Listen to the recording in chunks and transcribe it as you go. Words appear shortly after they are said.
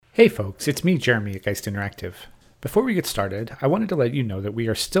Hey folks, it's me, Jeremy at Geist Interactive. Before we get started, I wanted to let you know that we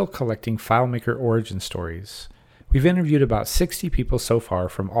are still collecting FileMaker origin stories. We've interviewed about 60 people so far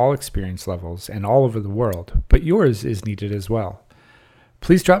from all experience levels and all over the world, but yours is needed as well.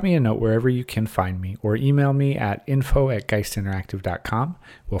 Please drop me a note wherever you can find me or email me at info@geistinteractive.com.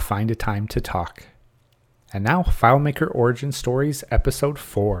 We'll find a time to talk. And now, FileMaker Origin Stories, Episode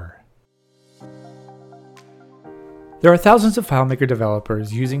 4. There are thousands of FileMaker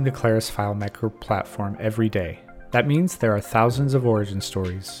developers using the Claris FileMaker platform every day. That means there are thousands of origin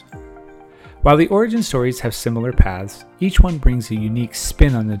stories. While the origin stories have similar paths, each one brings a unique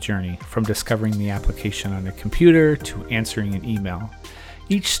spin on the journey, from discovering the application on a computer to answering an email.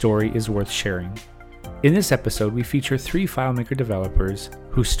 Each story is worth sharing. In this episode, we feature 3 FileMaker developers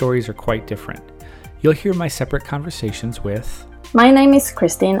whose stories are quite different. You'll hear my separate conversations with... My name is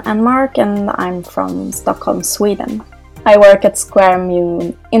Kristine and Mark, and I'm from Stockholm, Sweden. I work at Square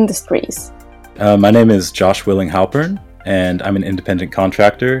Moon Industries. My name is Josh Willing Halpern, and I'm an independent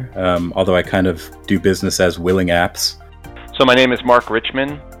contractor, although I kind of do business as Willing Apps. So my name is Mark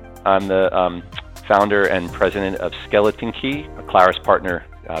Richmond. I'm the founder and president of Skeleton Key, a Claris partner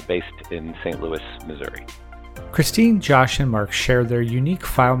based in St. Louis, Missouri. Kristine, Josh, and Mark share their unique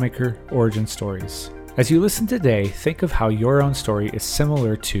FileMaker origin stories. As you listen today, think of how your own story is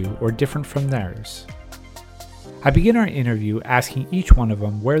similar to or different from theirs. I begin our interview asking each one of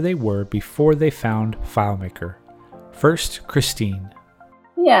them where they were before they found FileMaker. First, Kristine.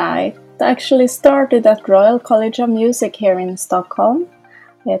 Yeah, I actually started at Royal College of Music here in Stockholm.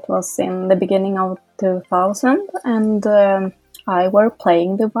 It was in the beginning of 2000, and I were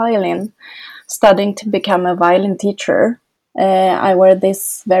playing the violin, studying to become a violin teacher. I were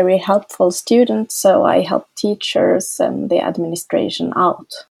this very helpful student, so I helped teachers and the administration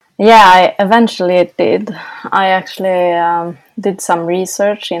out. Yeah, I eventually did. I actually did some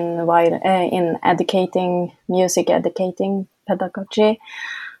research in music educating pedagogy.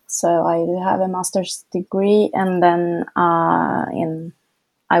 So I do have a master's degree, and then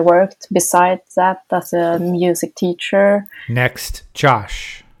I worked besides that as a music teacher. Next,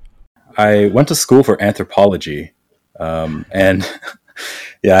 Josh. I went to school for anthropology. And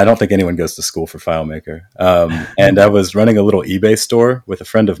yeah, I don't think anyone goes to school for FileMaker. And I was running a little eBay store with a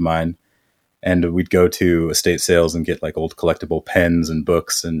friend of mine, and we'd go to estate sales and get like old collectible pens and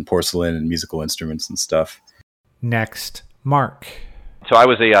books and porcelain and musical instruments and stuff. Next, Mark. So I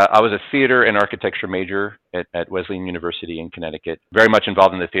was a theater and architecture major at Wesleyan University in Connecticut. Very much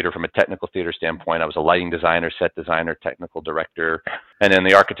involved in the theater from a technical theater standpoint. I was a lighting designer, set designer, technical director, and then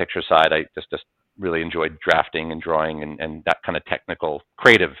the architecture side, I just really enjoyed drafting and drawing and that kind of technical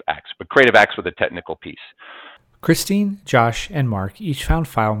creative acts, but creative acts with a technical piece. Kristine, Josh, and Mark each found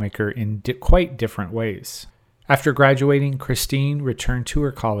FileMaker in quite different ways. After graduating, Kristine returned to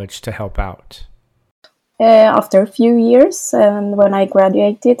her college to help out. After a few years, and when I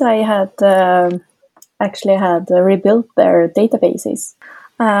graduated, I had rebuilt their databases.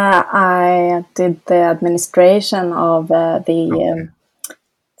 I did the administration of the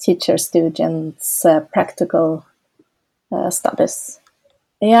teacher students' practical studies.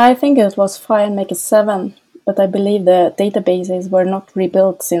 Yeah, I think it was FileMaker 7, but I believe the databases were not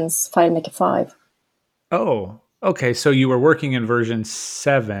rebuilt since FileMaker 5. Oh, okay. So you were working in version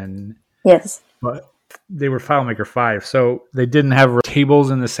 7. Yes. But they were FileMaker 5. So they didn't have tables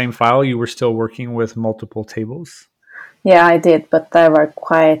in the same file. You were still working with multiple tables? Yeah, I did, but there were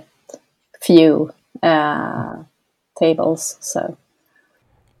quite few tables, so...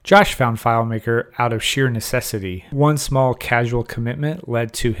 Josh found FileMaker out of sheer necessity. One small casual commitment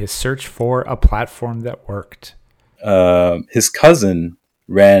led to his search for a platform that worked. His cousin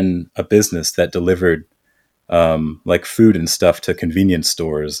ran a business that delivered like food and stuff to convenience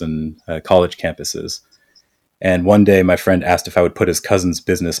stores and college campuses. And one day my friend asked if I would put his cousin's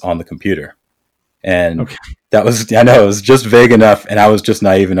business on the computer. And That was, I know, it was just vague enough, and I was just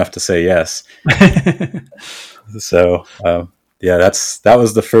naive enough to say yes. So... yeah, that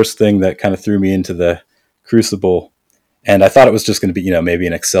was the first thing that kind of threw me into the crucible. And I thought it was just going to be, maybe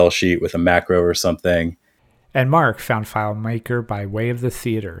an Excel sheet with a macro or something. And Mark found FileMaker by way of the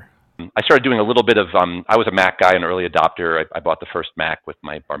theater. I started doing a little bit of, I was a Mac guy, an early adopter. I bought the first Mac with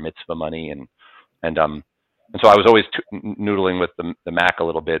my bar mitzvah money. And so I was always noodling with the Mac a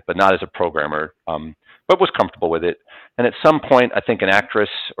little bit, but not as a programmer, but was comfortable with it. And at some point, I think an actress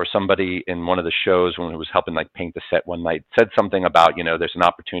or somebody in one of the shows when it was helping like paint the set one night said something about, there's an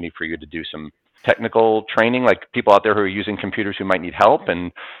opportunity for you to do some technical training, like people out there who are using computers who might need help.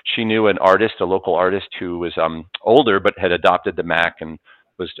 And she knew an artist, a local artist who was older but had adopted the Mac and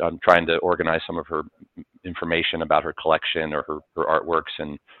was trying to organize some of her information about her collection or her artworks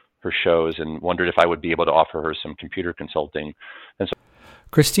and her shows, and wondered if I would be able to offer her some computer consulting. And so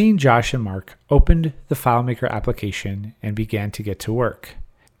Kristine, Josh, and Mark opened the FileMaker application and began to get to work.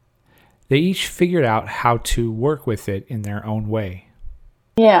 They each figured out how to work with it in their own way.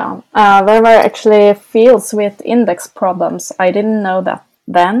 Yeah, there were actually fields with index problems. I didn't know that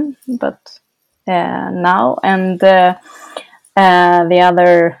then, but now. And the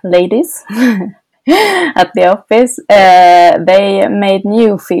other ladies at the office, they made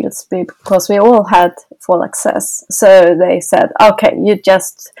new fields because we all had full access. So they said, okay, you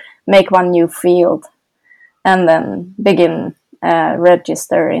just make one new field and then begin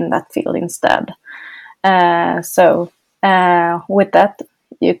register in that field instead. So with that,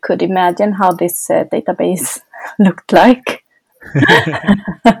 you could imagine how this database looked like.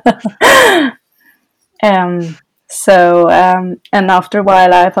 And after a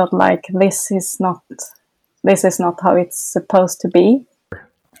while, I felt like this is not how it's supposed to be.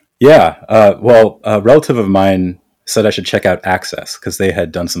 Yeah. A relative of mine said I should check out Access because they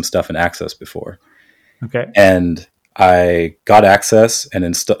had done some stuff in Access before. Okay. And I got Access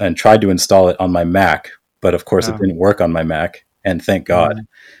and tried to install it on my Mac, but of course it didn't work on my Mac. And thank God,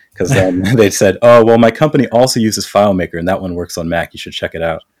 because then they said, "Oh, well, my company also uses FileMaker, and that one works on Mac. You should check it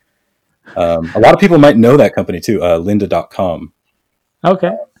out." A lot of people might know that company too, lynda.com.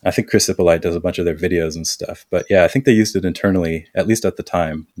 Okay. I think Chris Ippolite does a bunch of their videos and stuff. But yeah, I think they used it internally, at least at the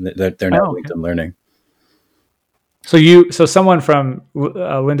time. They're now LinkedIn Learning. So someone from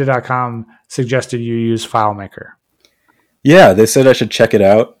lynda.com suggested you use FileMaker. Yeah, they said I should check it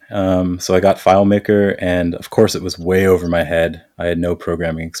out. So I got FileMaker, and of course it was way over my head. I had no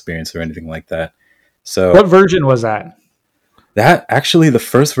programming experience or anything like that. So what version was that? That actually, the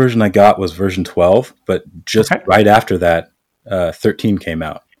first version I got was version 12, but just right after that, 13 came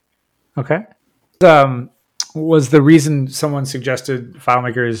out. Okay. Was the reason someone suggested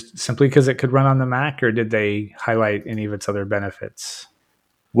FileMaker is simply because it could run on the Mac, or did they highlight any of its other benefits?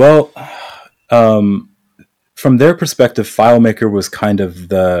 Well, from their perspective, FileMaker was kind of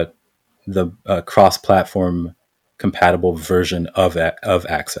the cross-platform compatible version of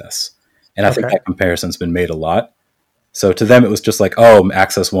Access. And I think that comparison's been made a lot. So to them, it was just like, oh,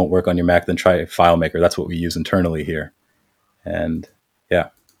 Access won't work on your Mac, then try FileMaker. That's what we use internally here. And yeah.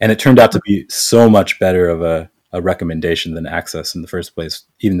 And it turned out to be so much better of a recommendation than Access in the first place,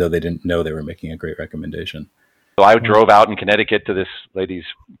 even though they didn't know they were making a great recommendation. So I drove out in Connecticut to this lady's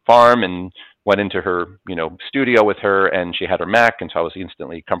farm and went into her, studio with her, and she had her Mac, and so I was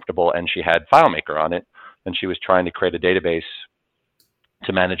instantly comfortable, and she had FileMaker on it, and she was trying to create a database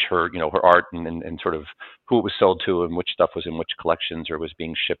to manage her, her art and sort of who it was sold to and which stuff was in which collections or was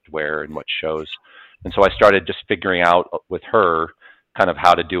being shipped where and what shows. And so I started just figuring out with her kind of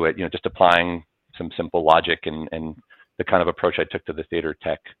how to do it, just applying some simple logic and the kind of approach I took to the theater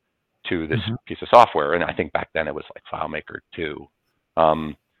tech to this piece of software. And I think back then it was like FileMaker 2.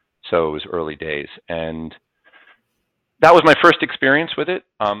 So it was early days. And that was my first experience with it.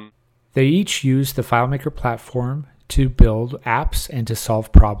 They each used the FileMaker platform to build apps and to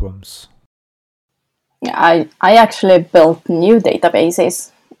solve problems. Yeah, I actually built new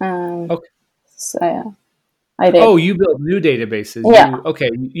databases. Okay. So I did. Oh, you built new databases. Yeah.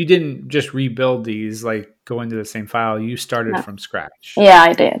 You didn't just rebuild these, like go into the same file. You started from scratch. Yeah,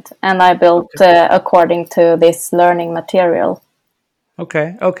 I did. And I built according to this learning material.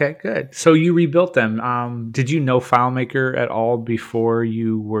 Okay, good. So you rebuilt them. Did you know FileMaker at all before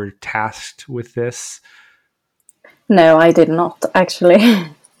you were tasked with this? No, I did not, actually.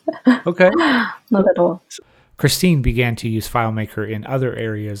 Okay. Not at all. Kristine began to use FileMaker in other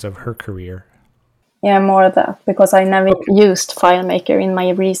areas of her career. Yeah, more of that, because I never used FileMaker in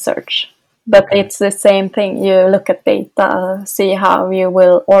my research. But it's the same thing. You look at data, see how you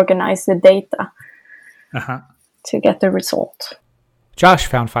will organize the data to get the result. Josh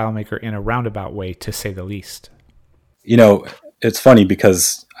found FileMaker in a roundabout way, to say the least. It's funny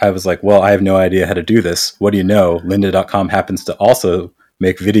because I was like, well, I have no idea how to do this. What do you know? Lynda.com happens to also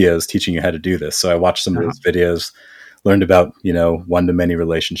make videos teaching you how to do this. So I watched some of those videos, learned about, one-to-many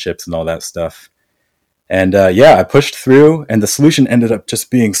relationships and all that stuff. And I pushed through, and the solution ended up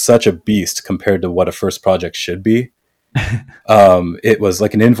just being such a beast compared to what a first project should be. It was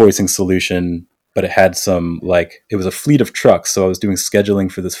like an invoicing solution, but it had it was a fleet of trucks. So I was doing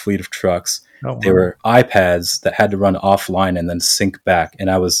scheduling for this fleet of trucks. Oh, wow. They were iPads that had to run offline and then sync back. And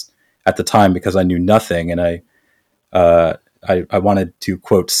I was, at the time, because I knew nothing, and I wanted to,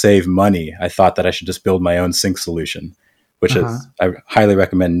 quote, save money, I thought that I should just build my own sync solution, which is, I highly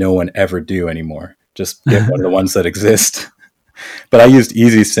recommend no one ever do anymore. Just get one of the ones that exist. But I used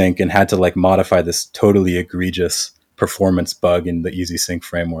EasySync and had to like modify this totally egregious performance bug in the EasySync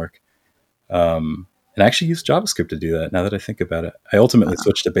framework. And I actually used JavaScript to do that now that I think about it. I ultimately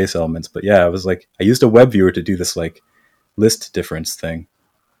switched to base elements, but yeah, I was like, I used a web viewer to do this like list difference thing.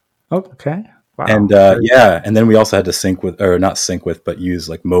 Oh, okay. Wow. And and then we also had to sync with, or not sync with, but use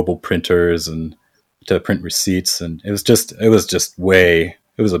like mobile printers and to print receipts. And it was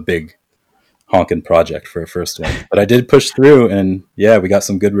a big honking project for a first one. But I did push through, and yeah, we got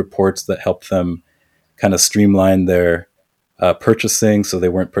some good reports that helped them kind of streamline their purchasing, so they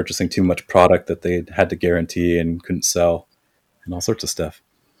weren't purchasing too much product that they had to guarantee and couldn't sell, and all sorts of stuff.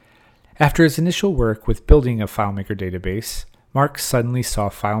 After his initial work with building a FileMaker database, Mark suddenly saw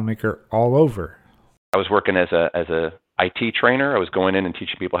FileMaker all over. I was working as a IT trainer. I was going in and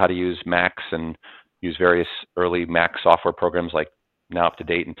teaching people how to use Macs and use various early Mac software programs like Now Up to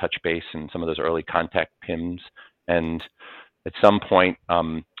Date and TouchBase and some of those early contact PIMs. And at some point,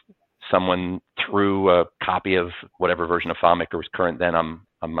 someone threw a copy of whatever version of FileMaker was current then on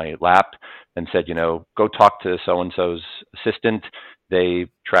my lap and said, go talk to so-and-so's assistant. They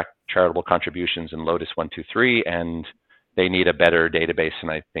track charitable contributions in Lotus 123, and they need a better database, and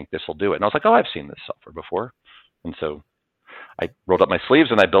I think this will do it. And I was like, I've seen this software before. And so I rolled up my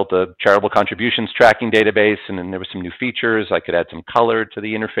sleeves and I built a charitable contributions tracking database, and then there were some new features. I could add some color to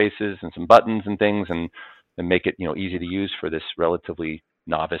the interfaces and some buttons and things and make it easy to use for this relatively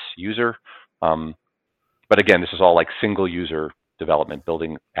novice user. But again, this is all like single user development,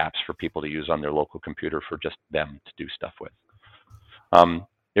 building apps for people to use on their local computer for just them to do stuff with.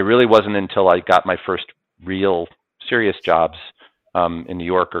 It really wasn't until I got my first real serious jobs in New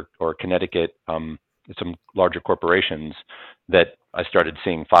York or Connecticut at some larger corporations that I started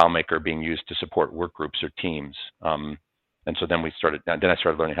seeing FileMaker being used to support work groups or teams. And so then I started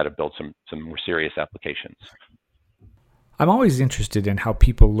learning how to build some more serious applications. I'm always interested in how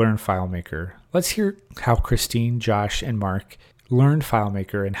people learn FileMaker. Let's hear how Kristine, Josh, and Mark learned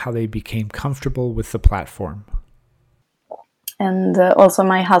FileMaker and how they became comfortable with the platform. And also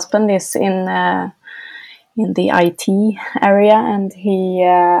my husband is in the IT area, and he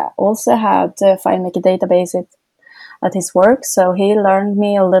also had FileMaker database at his work. So he learned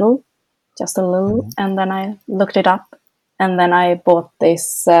me just a little, and then I looked it up, and then I bought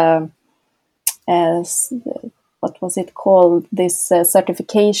this, what was it called? This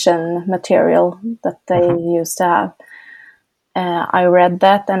certification material that they used to have. I read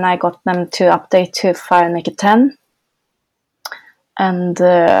that, and I got them to update to FileMaker 10. And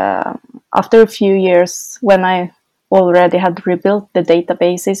after a few years, when I already had rebuilt the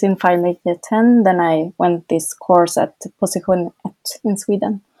databases in FileMaker 10, then I went this course at Position in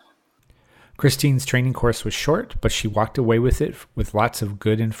Sweden. Kristine's training course was short, but she walked away with it with lots of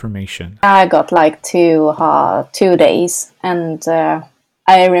good information. I got like 2 days, and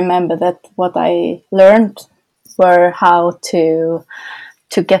I remember that what I learned were how to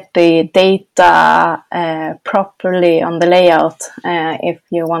get the data properly on the layout if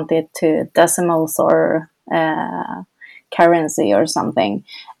you wanted to decimals or currency or something,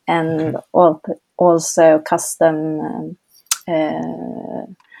 and also custom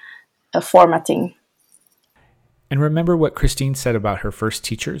formatting. And remember what Kristine said about her first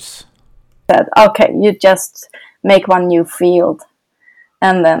teachers? Said, okay, you just make one new field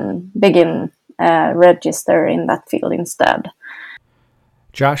and then begin register in that field instead.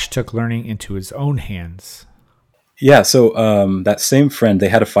 Josh took learning into his own hands. Yeah, so that same friend, they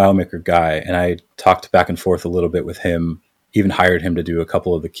had a FileMaker guy, and I talked back and forth a little bit with him, even hired him to do a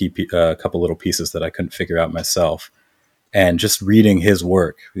couple of the couple little pieces that I couldn't figure out myself. And just reading his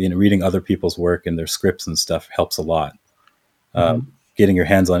work, reading other people's work and their scripts and stuff helps a lot. Getting your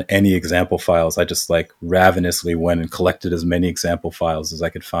hands on any example files, I just like ravenously went and collected as many example files as I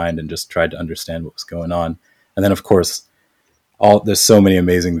could find and just tried to understand what was going on. And then, of course, there's so many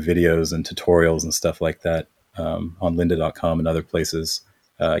amazing videos and tutorials and stuff like that on lynda.com and other places.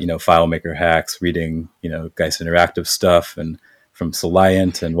 FileMaker hacks, reading, Geist Interactive stuff, and from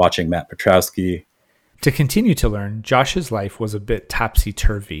Soliant and watching Matt Petrowski. To continue to learn, Josh's life was a bit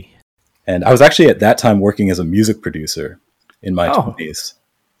topsy-turvy. And I was actually at that time working as a music producer in my 20s.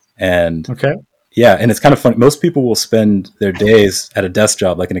 And yeah, and it's kind of funny. Most people will spend their days at a desk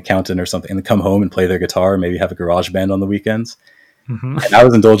job, like an accountant or something, and then come home and play their guitar, maybe have a garage band on the weekends. And I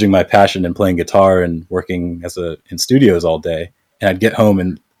was indulging my passion in playing guitar and working in studios all day. And I'd get home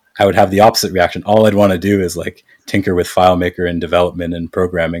and I would have the opposite reaction. All I'd want to do is like tinker with FileMaker and development and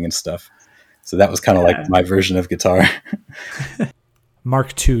programming and stuff. So that was kind of like my version of guitar.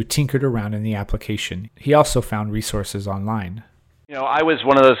 Mark, too, tinkered around in the application. He also found resources online. I was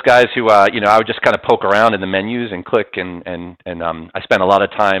one of those guys who, I would just kind of poke around in the menus and click, and I spent a lot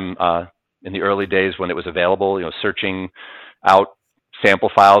of time in the early days when it was available, searching out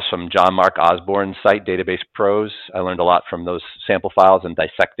sample files from John Mark Osborne's site, Database Pros. I learned a lot from those sample files and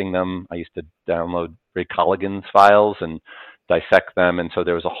dissecting them. I used to download Ray Colligan's files and dissect them, and so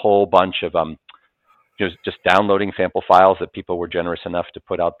there was a whole bunch of just downloading sample files that people were generous enough to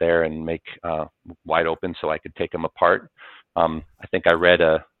put out there and make wide open so I could take them apart. I think I read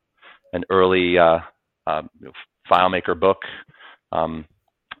an early FileMaker book. It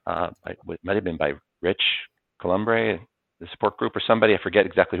might have been by Rich Columbre, the support group, or somebody. I forget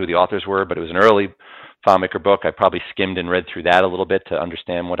exactly who the authors were, but it was an early FileMaker book. I probably skimmed and read through that a little bit to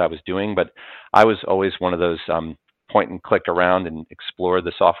understand what I was doing, but I was always one of those point and click around and explore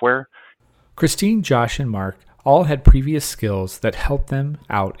the software. Kristine, Josh, and Mark all had previous skills that helped them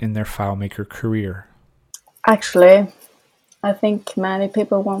out in their FileMaker career. Actually, I think many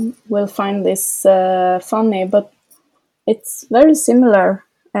people will find this funny, but it's very similar,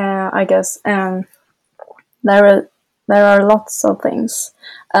 I guess. There are lots of things.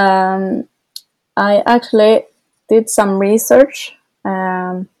 I actually did some research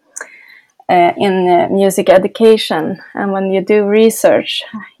in music education, and when you do research,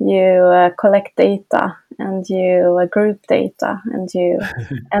 you collect data, and you group data, and you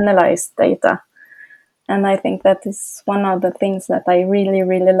analyze data. And I think that is one of the things that I really,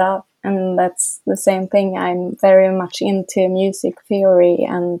 really love. And that's the same thing. I'm very much into music theory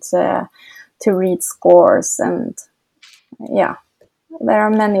and to read scores. And yeah, there are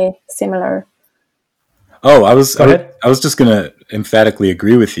many similar. Oh, I was just going to emphatically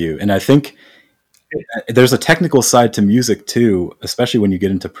agree with you. And I think there's a technical side to music too, especially when you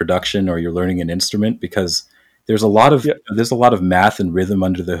get into production or you're learning an instrument, because there's a lot of math and rhythm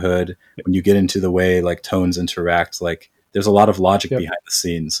under the hood. When you get into the way like tones interact, like there's a lot of logic behind the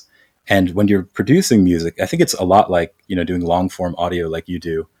scenes. And when you're producing music, I think it's a lot like, doing long form audio like you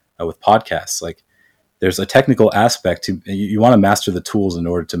do with podcasts. Like there's a technical aspect to, you want to master the tools in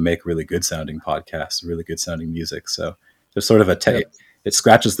order to make really good sounding podcasts, really good sounding music. So there's sort of it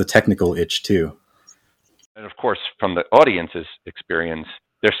scratches the technical itch too. And of course, from the audience's experience,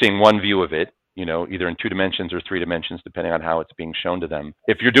 they're seeing one view of it, either in 2 dimensions or 3 dimensions, depending on how it's being shown to them.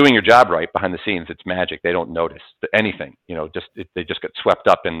 If you're doing your job right behind the scenes, it's magic. They don't notice anything, they just get swept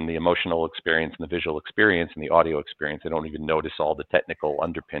up in the emotional experience and the visual experience and the audio experience. They don't even notice all the technical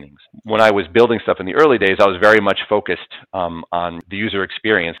underpinnings. When I was building stuff in the early days, I was very much focused on the user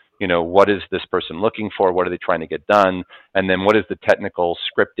experience. What is this person looking for? What are they trying to get done? And then what is the technical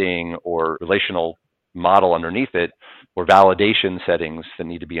scripting or relational model underneath it, or validation settings that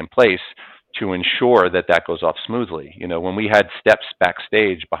need to be in place to ensure that goes off smoothly. When we had steps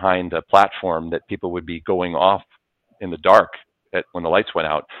backstage behind a platform that people would be going off in the dark when the lights went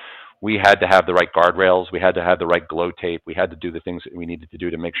out, we had to have the right guardrails. We had to have the right glow tape. We had to do the things that we needed to do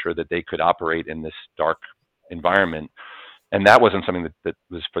to make sure that they could operate in this dark environment. And that wasn't something that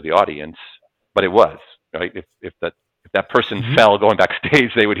was for the audience, but it was, right? If that person fell going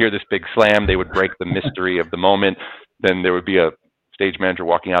backstage, they would hear this big slam. They would break the mystery of the moment. Then there would be a stage manager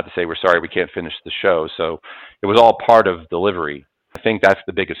walking out to say, "We're sorry, we can't finish the show." So it was all part of delivery. I think that's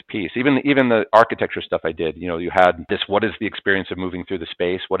the biggest piece. Even the architecture stuff I did, you had this, what is the experience of moving through the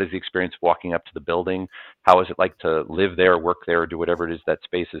space? What is the experience of walking up to the building? How is it like to live there, work there, or do whatever it is that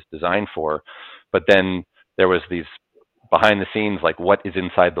space is designed for? But then there was these behind the scenes, like what is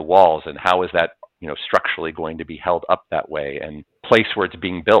inside the walls and how is that, structurally going to be held up that way, and place where it's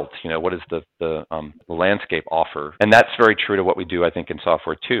being built. What does the landscape offer? And that's very true to what we do, I think, in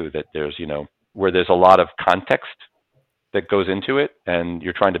software too, that there's, where there's a lot of context that goes into it and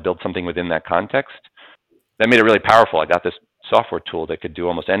you're trying to build something within that context. That made it really powerful. I got this software tool that could do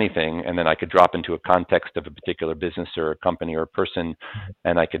almost anything, and then I could drop into a context of a particular business or a company or a person,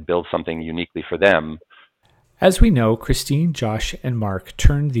 and I could build something uniquely for them. As we know, Kristine, Josh, and Mark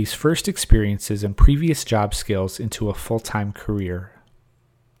turned these first experiences and previous job skills into a full-time career.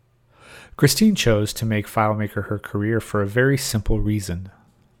 Kristine chose to make FileMaker her career for a very simple reason.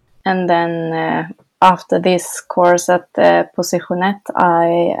 And then after this course at Positionet,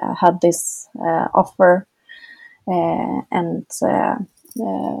 I had this offer and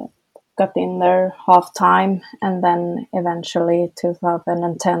got in there half-time. And then eventually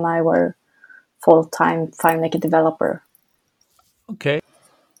 2010, I were full-time FileMaker developer. Okay.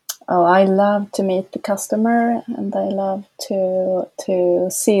 Oh, I love to meet the customer, and I love to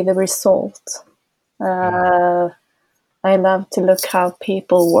see the result. I love to look how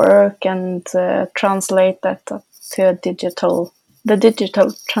people work and translate that to the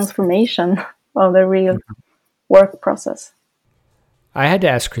digital transformation of the real work process. I had to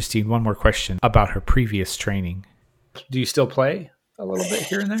ask Kristine one more question about her previous training. Do you still play a little bit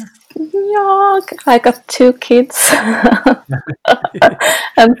here and there? Yeah, I got 2 kids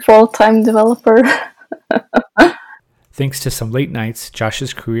and full-time developer. Thanks to some late nights,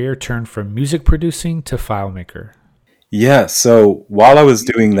 Josh's career turned from music producing to FileMaker. Yeah. So while I was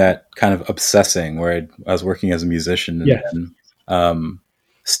doing that kind of obsessing, where I was working as a musician and then,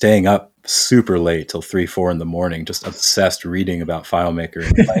 staying up super late till 3, 4 in the morning, just obsessed reading about FileMaker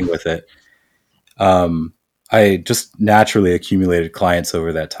and playing with it. I just naturally accumulated clients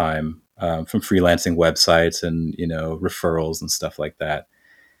over that time from freelancing websites and, referrals and stuff like that.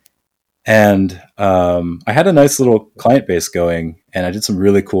 And I had a nice little client base going, and I did some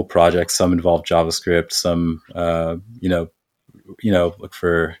really cool projects. Some involved JavaScript, some, look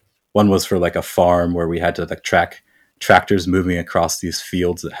for one was for like a farm where we had to like track tractors moving across these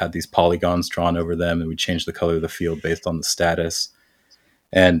fields that had these polygons drawn over them, and we changed the color of the field based on the status,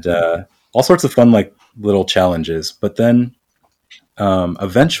 and all sorts of fun like little challenges. But then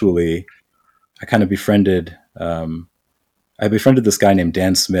eventually, I kind of befriended. I befriended this guy named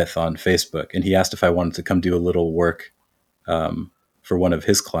Dan Smith on Facebook, and he asked if I wanted to come do a little work for one of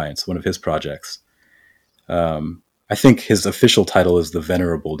his clients, one of his projects. I think his official title is the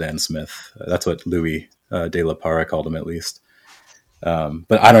Venerable Dan Smith. That's what Louis de la Parra called him, at least.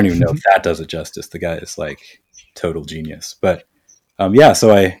 But I don't even know if that does it justice. The guy is like total genius. But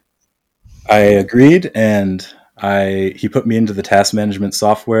so I agreed, and he put me into the task management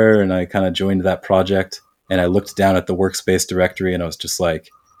software, and I kind of joined that project. And I looked down at the workspace directory, and I was just like,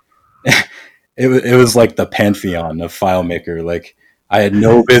 it was like the pantheon of FileMaker. Like, I had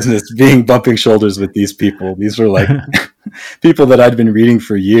no business being bumping shoulders with these people. These were like people that I'd been reading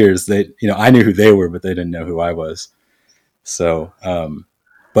for years. I knew who they were, but they didn't know who I was. So,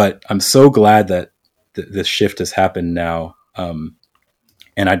 but I'm so glad that this shift has happened now. And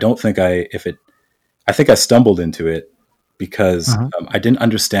I don't think I think I stumbled into it because I didn't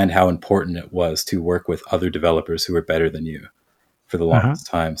understand how important it was to work with other developers who were better than you for the longest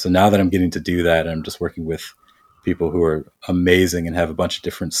time. So now that I'm getting to do that, I'm just working with people who are amazing and have a bunch of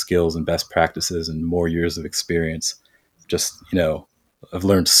different skills and best practices and more years of experience. Just, I've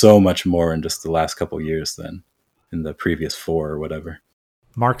learned so much more in just the last couple of years than in the previous 4 or whatever.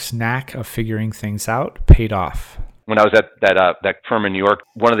 Mark's knack of figuring things out paid off. When I was at that firm in New York,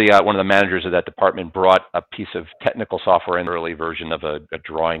 one of the managers of that department brought a piece of technical software, an early version of a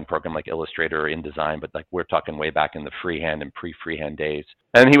drawing program like Illustrator or InDesign, but like we're talking way back in the freehand and pre-freehand days.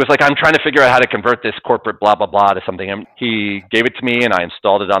 And he was like, I'm trying to figure out how to convert this corporate blah, blah, blah to something. And he gave it to me, and I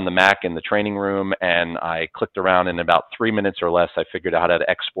installed it on the Mac in the training room, and I clicked around. In about 3 minutes or less, I figured out how to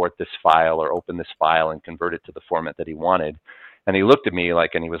export this file or open this file and convert it to the format that he wanted. And he looked at me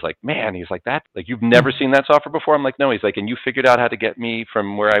and he was like, man, he's like, that, like, you've never seen that software before? I'm like, no. He's like, and you figured out how to get me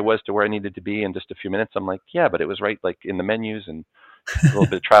from where I was to where I needed to be in just a few minutes? I'm like, yeah, but it was right, like, in the menus and a little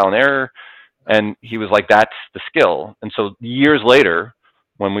bit of trial and error. And he was like, that's the skill. And so years later,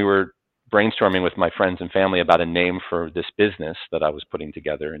 when we were brainstorming with my friends and family about a name for this business that I was putting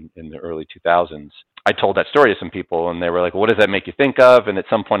together in the early 2000s, I told that story to some people, and they were like, well, what does that make you think of? And at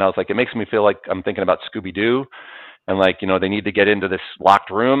some point I was like, it makes me feel like I'm thinking about Scooby-Doo. And like, they need to get into this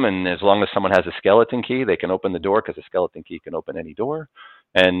locked room, and as long as someone has a skeleton key, they can open the door, because a skeleton key can open any door.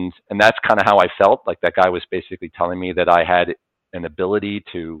 And that's kind of how I felt. Like, that guy was basically telling me that I had an ability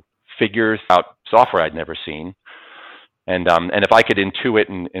to figure out software I'd never seen. And if I could intuit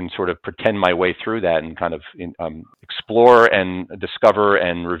and sort of pretend my way through that and kind of explore and discover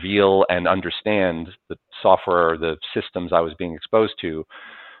and reveal and understand the software or the systems I was being exposed to,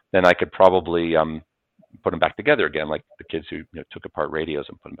 then I could probably put them back together again, like the kids who took apart radios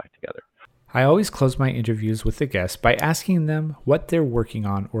and put them back together. I always close my interviews with the guests by asking them what they're working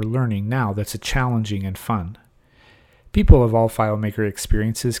on or learning now that's challenging and fun. People of all FileMaker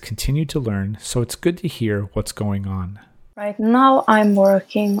experiences continue to learn, so it's good to hear what's going on. Right now I'm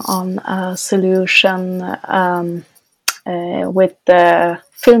working on a solution with the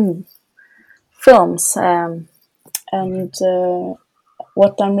films, and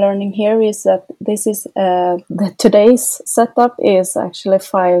what I'm learning here is that this is today's setup is actually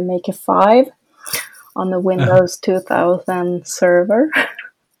FileMaker 5 on the Windows 2000 server. Oh,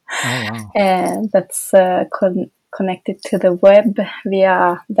 wow. And that's connected to the web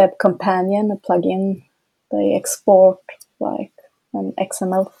via Web Companion, a plugin. They export like an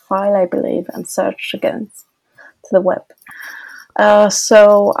XML file, I believe, and search against to the web.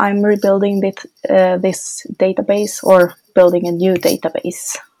 So I'm rebuilding this database, or building a new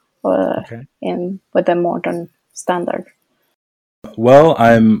database with a modern standard. Well,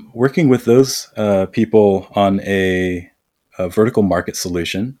 I'm working with those people on a a vertical market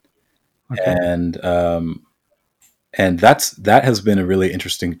solution. Okay. And that has been a really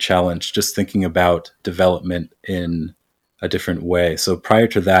interesting challenge, just thinking about development in a different way. So prior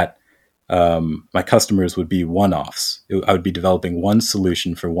to that, my customers would be one-offs. I would be developing one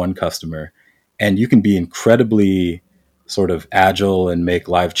solution for one customer, and you can be incredibly sort of agile and make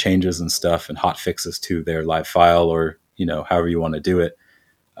live changes and stuff and hot fixes to their live file, or however you want to do it,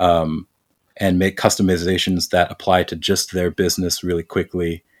 and make customizations that apply to just their business really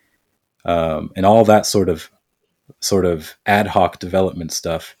quickly, and all that sort of ad hoc development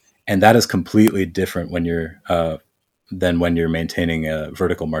stuff. And that is completely different than when you're maintaining a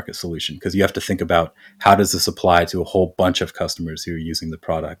vertical market solution, because you have to think about, how does this apply to a whole bunch of customers who are using the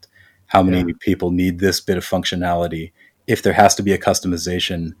product? How many people need this bit of functionality? If there has to be a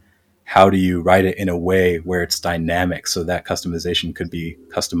customization, how do you write it in a way where it's dynamic, so that customization could be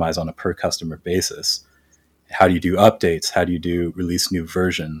customized on a per customer basis? How do you do updates? How do you release new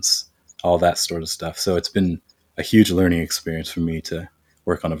versions? All that sort of stuff. So it's been a huge learning experience for me to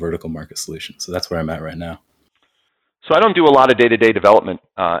work on a vertical market solution. So that's where I'm at right now. So I don't do a lot of day-to-day development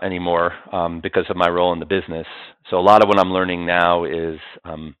anymore because of my role in the business. So a lot of what I'm learning now is,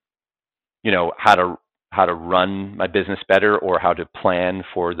 how to run my business better, or how to plan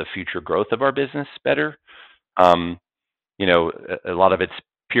for the future growth of our business better. A lot of it's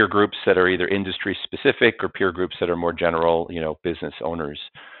peer groups that are either industry specific, or peer groups that are more general, business owners.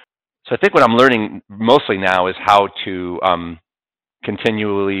 So I think what I'm learning mostly now is how to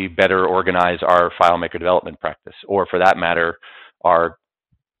continually better organize our FileMaker development practice, or for that matter, our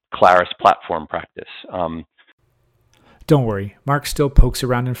Claris platform practice. Don't worry, Mark still pokes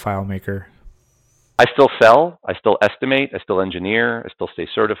around in FileMaker. I still sell, I still estimate, I still engineer, I still stay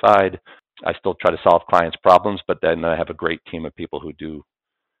certified, I still try to solve clients' problems, but then I have a great team of people who do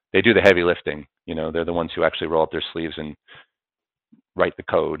the heavy lifting. They're the ones who actually roll up their sleeves and write the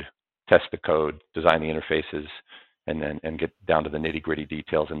code, test the code, design the interfaces, and get down to the nitty-gritty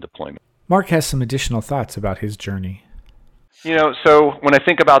details in deployment. Mark has some additional thoughts about his journey. So when I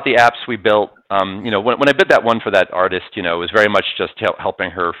think about the apps we built, when I did that one for that artist, it was very much just helping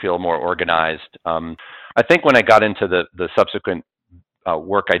her feel more organized. I think when I got into the subsequent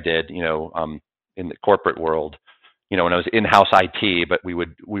work I did, in the corporate world, when I was in-house IT, but we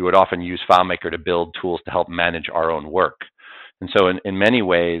would often use FileMaker to build tools to help manage our own work. And so in many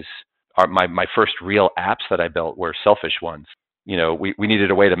ways, my first real apps that I built were selfish ones. We needed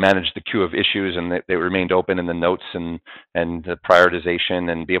a way to manage the queue of issues, and they remained open in the notes and the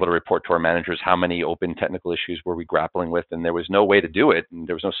prioritization, and be able to report to our managers how many open technical issues were we grappling with. And there was no way to do it, and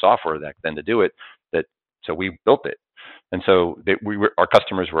there was no software back then to do it. So we built it. And so our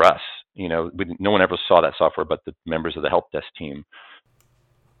customers were us. No one ever saw that software but the members of the help desk team.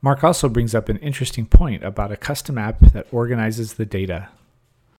 Mark also brings up an interesting point about a custom app that organizes the data.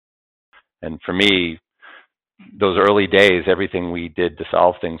 And for me, those early days, everything we did to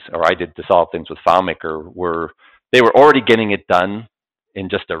solve things, or I did to solve things with FileMaker, they were already getting it done in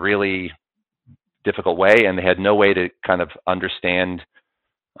just a really difficult way, and they had no way to kind of understand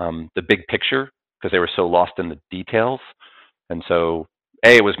the big picture because they were so lost in the details. And so,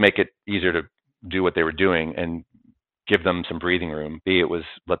 it was make it easier to do what they were doing and give them some breathing room. B, it was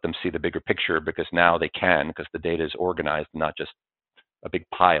let them see the bigger picture, because now they can, because the data is organized, not just a big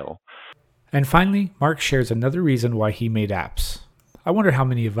pile. And finally, Mark shares another reason why he made apps. I wonder how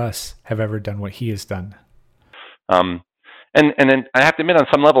many of us have ever done what he has done. And then I have to admit, on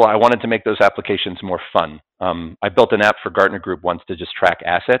some level, I wanted to make those applications more fun. I built an app for Gartner Group once to just track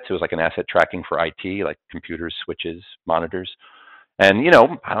assets. It was like an asset tracking for IT, like computers, switches, monitors. And,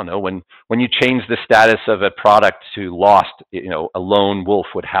 I don't know, when you change the status of a product to lost, a lone wolf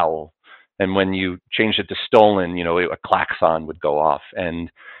would howl. And when you changed it to stolen, a klaxon would go off.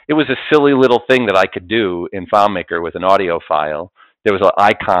 And it was a silly little thing that I could do in FileMaker with an audio file. There was an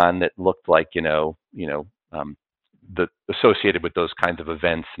icon that looked like, associated with those kinds of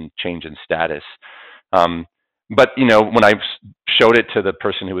events and change in status. But when I showed it to the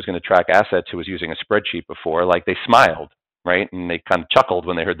person who was going to track assets, who was using a spreadsheet before, like, they smiled, right? And they kind of chuckled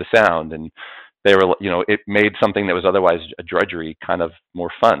when they heard the sound. And they were, it made something that was otherwise a drudgery kind of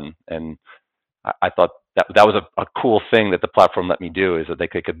more fun. And I thought that was a cool thing that the platform let me do, is that they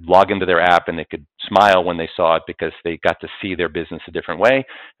could log into their app and they could smile when they saw it, because they got to see their business a different way.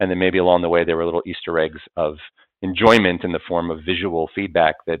 And then maybe along the way, there were little Easter eggs of enjoyment in the form of visual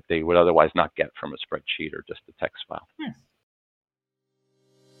feedback that they would otherwise not get from a spreadsheet or just a text file.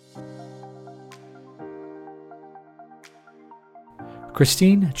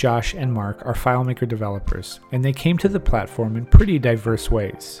 Kristine, Josh, and Mark are FileMaker developers, and they came to the platform in pretty diverse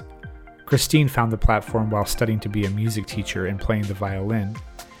ways. Kristine found the platform while studying to be a music teacher and playing the violin.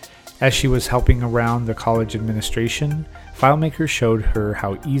 As she was helping around the college administration, FileMaker showed her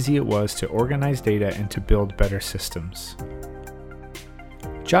how easy it was to organize data and to build better systems.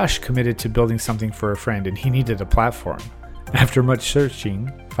 Josh committed to building something for a friend, and he needed a platform. After much searching,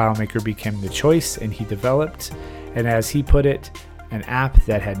 FileMaker became the choice, and he developed, and as he put it, an app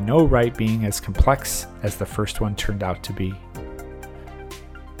that had no right being as complex as the first one turned out to be.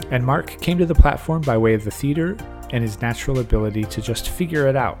 And Mark came to the platform by way of the theater and his natural ability to just figure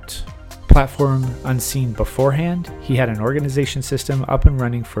it out. Platform unseen beforehand, he had an organization system up and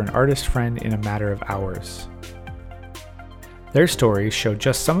running for an artist friend in a matter of hours. Their stories show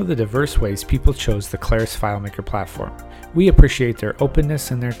just some of the diverse ways people chose the Claris FileMaker platform. We appreciate their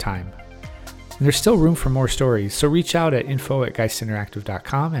openness and their time. And there's still room for more stories, so reach out at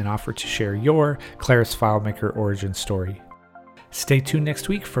info@geisteractive.com and offer to share your Claris FileMaker origin story. Stay tuned next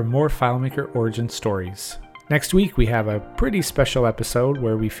week for more FileMaker origin stories. Next week, we have a pretty special episode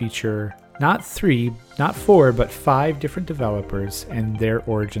where we feature not 3, not 4, but 5 different developers and their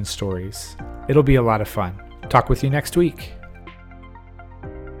origin stories. It'll be a lot of fun. Talk with you next week.